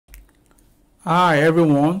Hi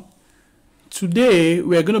everyone. Today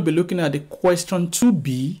we are going to be looking at the question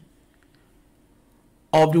 2B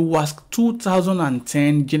of the Wassce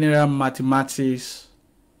 2010 General Mathematics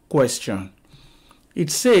question.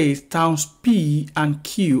 It says towns P and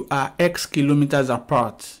Q are X kilometers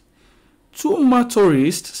apart. Two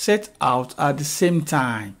motorists set out at the same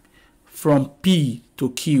time from P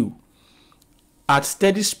to Q at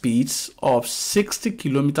steady speeds of 60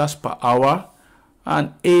 kilometers per hour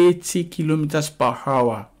and 80 kilometers per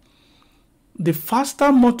hour. The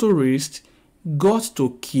faster motorist got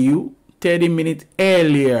to Q 30 minutes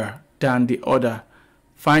earlier than the other.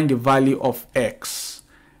 Find the value of X.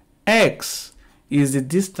 X is the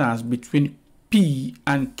distance between P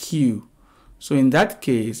and Q. So in that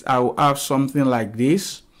case, I will have something like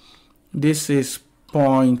this. This is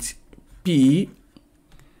point P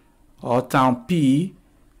or town P.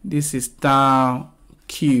 This is town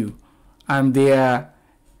Q. And they are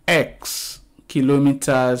X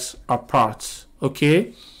kilometers apart.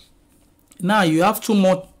 Okay. Now you have two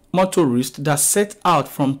more motorists that set out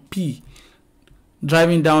from P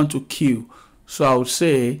driving down to Q. So I would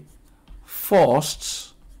say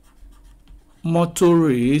first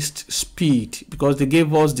motorist speed, because they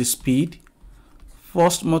gave us the speed.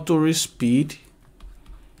 First motorist speed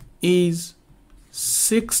is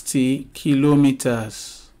 60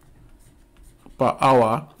 kilometers per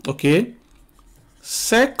hour. Okay.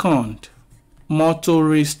 Second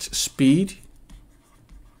motorist speed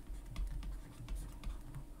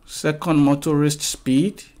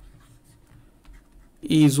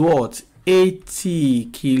is what? 80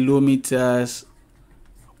 kilometers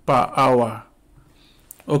per hour.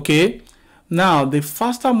 Okay. Now the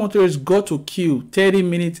faster motorist got to Q 30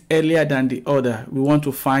 minutes earlier than the other. We want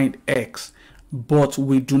to find X, but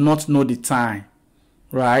we do not know the time,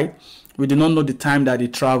 right? We do not know the time that they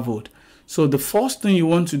traveled. So the first thing you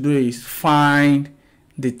want to do is find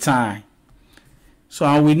the time. So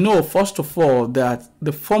and we know first of all that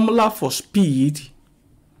the formula for speed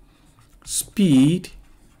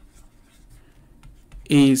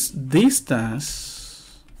is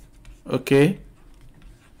distance, okay,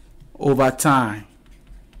 over time.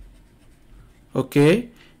 Okay,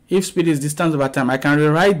 if speed is distance over time, I can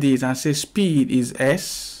rewrite this and say speed is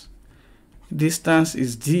S, distance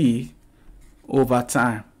is D over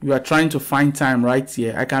time. You are trying to find time right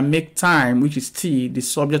here. I can make time, which is T, the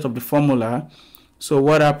subject of the formula. So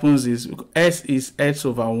what happens is S is S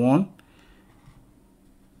over 1.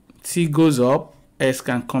 T goes up, S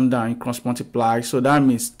can come down, you cross multiply. So that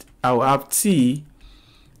means I will have T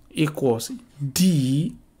equals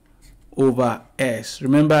D over S.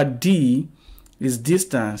 Remember, D is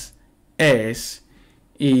distance, S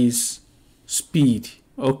is speed.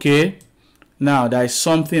 Okay. Now, there is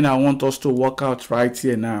something I want us to work out right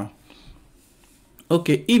here now.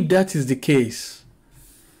 Okay, if that is the case,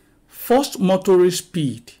 first motorist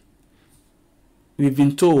speed, we've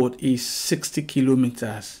been told, is 60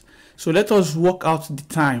 kilometers. So let us work out the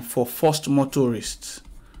time for first motorist.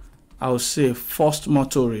 I'll say first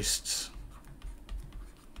motorist.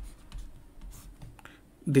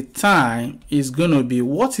 The time is going to be,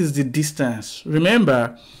 what is the distance?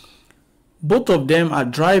 Remember, both of them are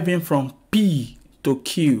driving from P to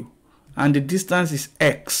Q and the distance is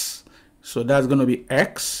X. So that's going to be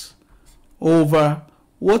X over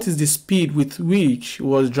what is the speed with which he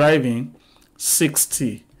was driving?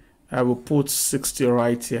 60. I will put 60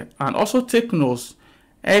 right here. And also take notes,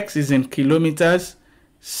 X is in kilometers,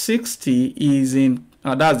 60 is in,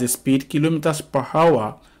 that's the speed, kilometers per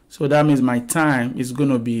hour. So that means my time is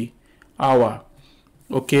going to be hour.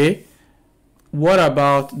 Okay. What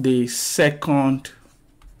about the second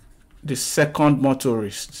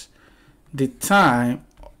motorist? The time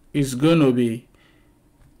is going to be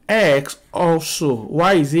X also.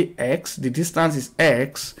 Why is it X? The distance is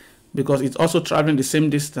X because it's also traveling the same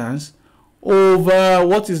distance over,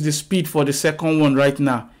 what is the speed for the second one right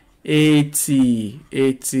now? 80,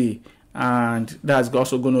 and that's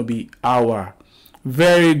also going to be hour.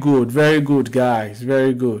 Very good guys,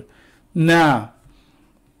 very good. Now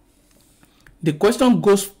the question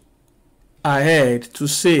goes ahead to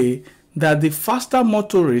say that the faster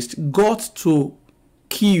motorist got to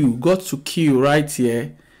Q right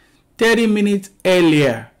here 30 minutes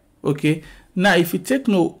earlier. Okay, now if you take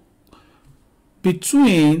note,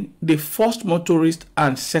 between the first motorist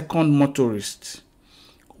and second motorist,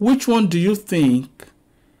 which one do you think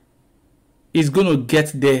is going to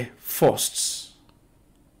get there first?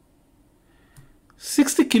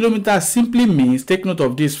 60 kilometers simply means, take note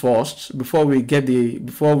of this first before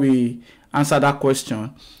we answer that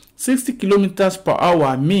question. 60 kilometers per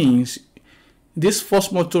hour means this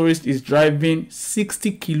first motorist is driving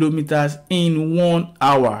 60 kilometers in 1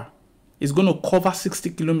 hour. It's going to cover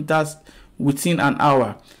 60 kilometers within an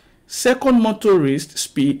hour. Second motorist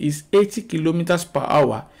speed is 80 kilometers per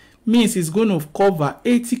hour. Means it's going to cover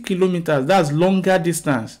 80 kilometers. That's longer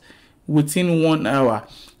distance within 1 hour.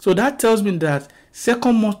 So that tells me that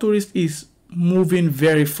second motorist is moving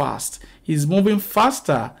very fast. He's moving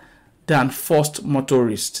faster than first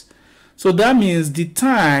motorist. So that means the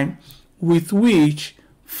time with which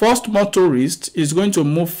first motorist is going to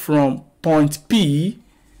move from point P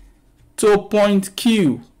to point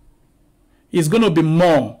Q is going to be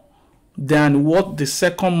more than what the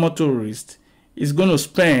second motorist is going to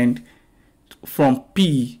spend from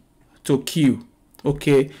P to Q.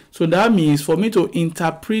 Okay, so that means for me to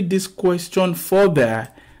interpret this question further,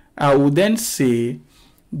 I will then say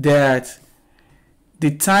that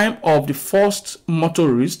the time of the first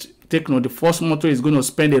motorist, take note, the first motorist is going to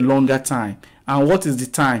spend a longer time. And what is the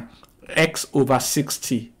time? X over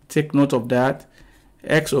 60. Take note of that.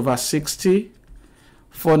 X over 60.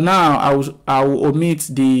 For now, I will omit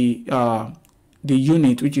the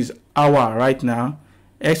unit, which is hour right now.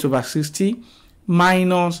 X over 60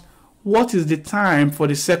 minus what is the time for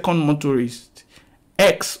the second motorist?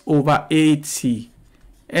 X over 80.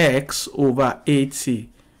 X over 80.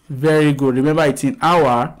 Very good. Remember, it's in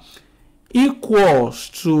hour, equals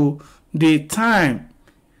to the time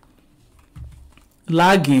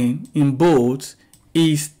lagging in both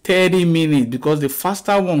is 30 minutes, because the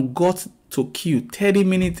faster one got to Q 30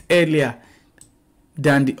 minutes earlier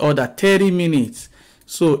than the other. 30 minutes.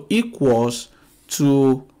 So equals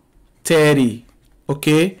to 30.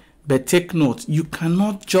 Okay, but take note, you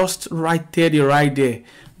cannot just write 30 right there,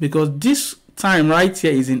 because this time right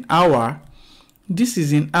here is in hour. This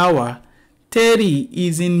is in hour. 30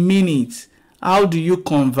 is in minutes. How do you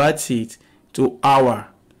convert it to hour?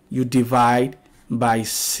 You divide by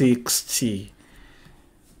 60,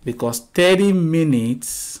 because 30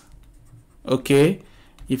 minutes, okay,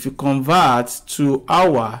 if you convert to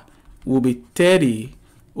hour, will be 30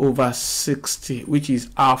 over 60, which is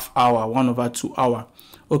half hour, 1 over 2 hour.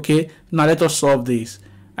 Okay, now let us solve this.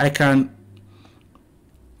 I can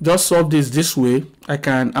just solve this way. I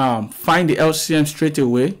can find the LCM straight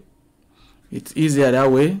away. It's easier that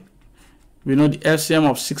way. We know the LCM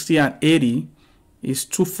of 60 and 80 is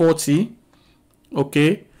 240.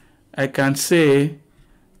 Okay, I can say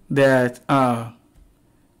that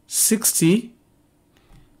 60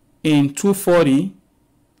 in 240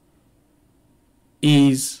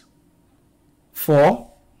 is 4.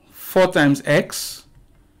 4 times x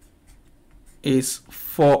is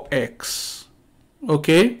 4x.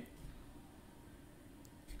 Okay,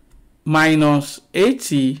 minus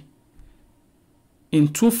 80 in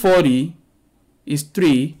 240 is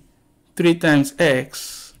 3. 3 times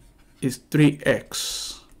x is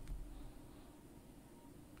 3x.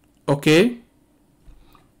 Okay,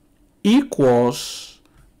 equals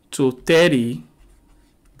to 30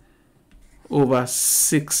 over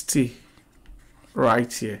 60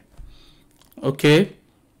 right here. Okay,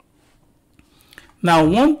 now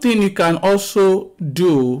one thing you can also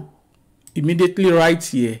do immediately right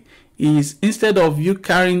here is, instead of you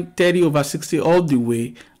carrying 30 over 60 all the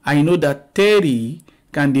way, I know that 30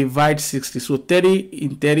 can divide 60. So 30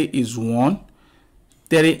 in 30 is 1.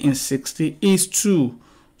 30 in 60 is 2.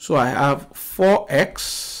 So I have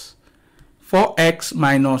 4x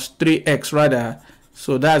minus 3x rather.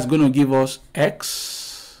 So that's going to give us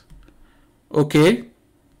x, okay,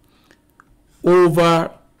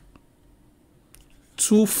 over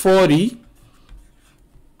 240,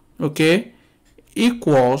 okay,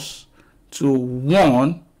 equals to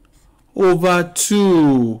 1 over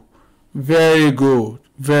 2. Very good,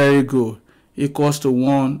 very good. Equals to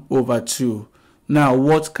 1 over 2. Now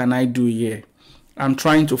what can I do here? I'm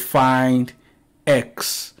trying to find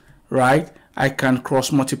x, right? I can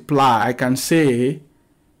cross multiply. I can say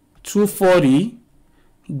 240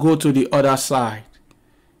 go to the other side.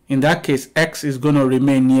 In that case, x is going to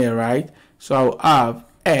remain here, right? So I'll have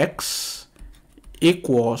x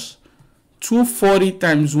equals 240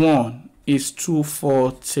 times 1 is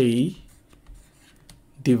 240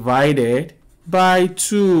 divided by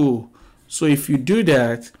 2. So if you do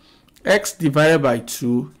that, x divided by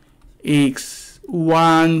 2 is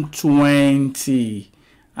 120.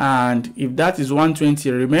 And if that is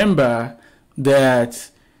 120, remember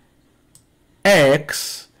that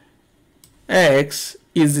x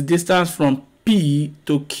is the distance from P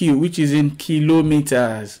to Q, which is in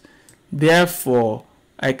kilometers. Therefore,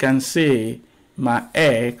 I can say my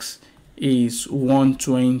x is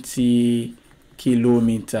 120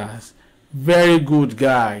 kilometers. Very good,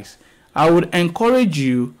 guys. I would encourage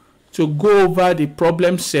you to go over the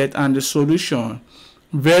problem set and the solution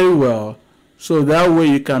very well, so that way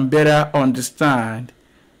you can better understand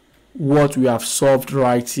what we have solved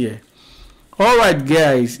right here. Alright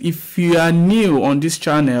guys, if you are new on this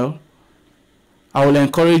channel, I will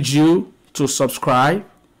encourage you to subscribe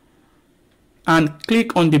and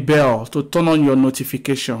click on the bell to turn on your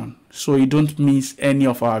notification so you don't miss any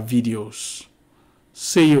of our videos.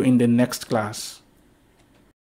 See you in the next class.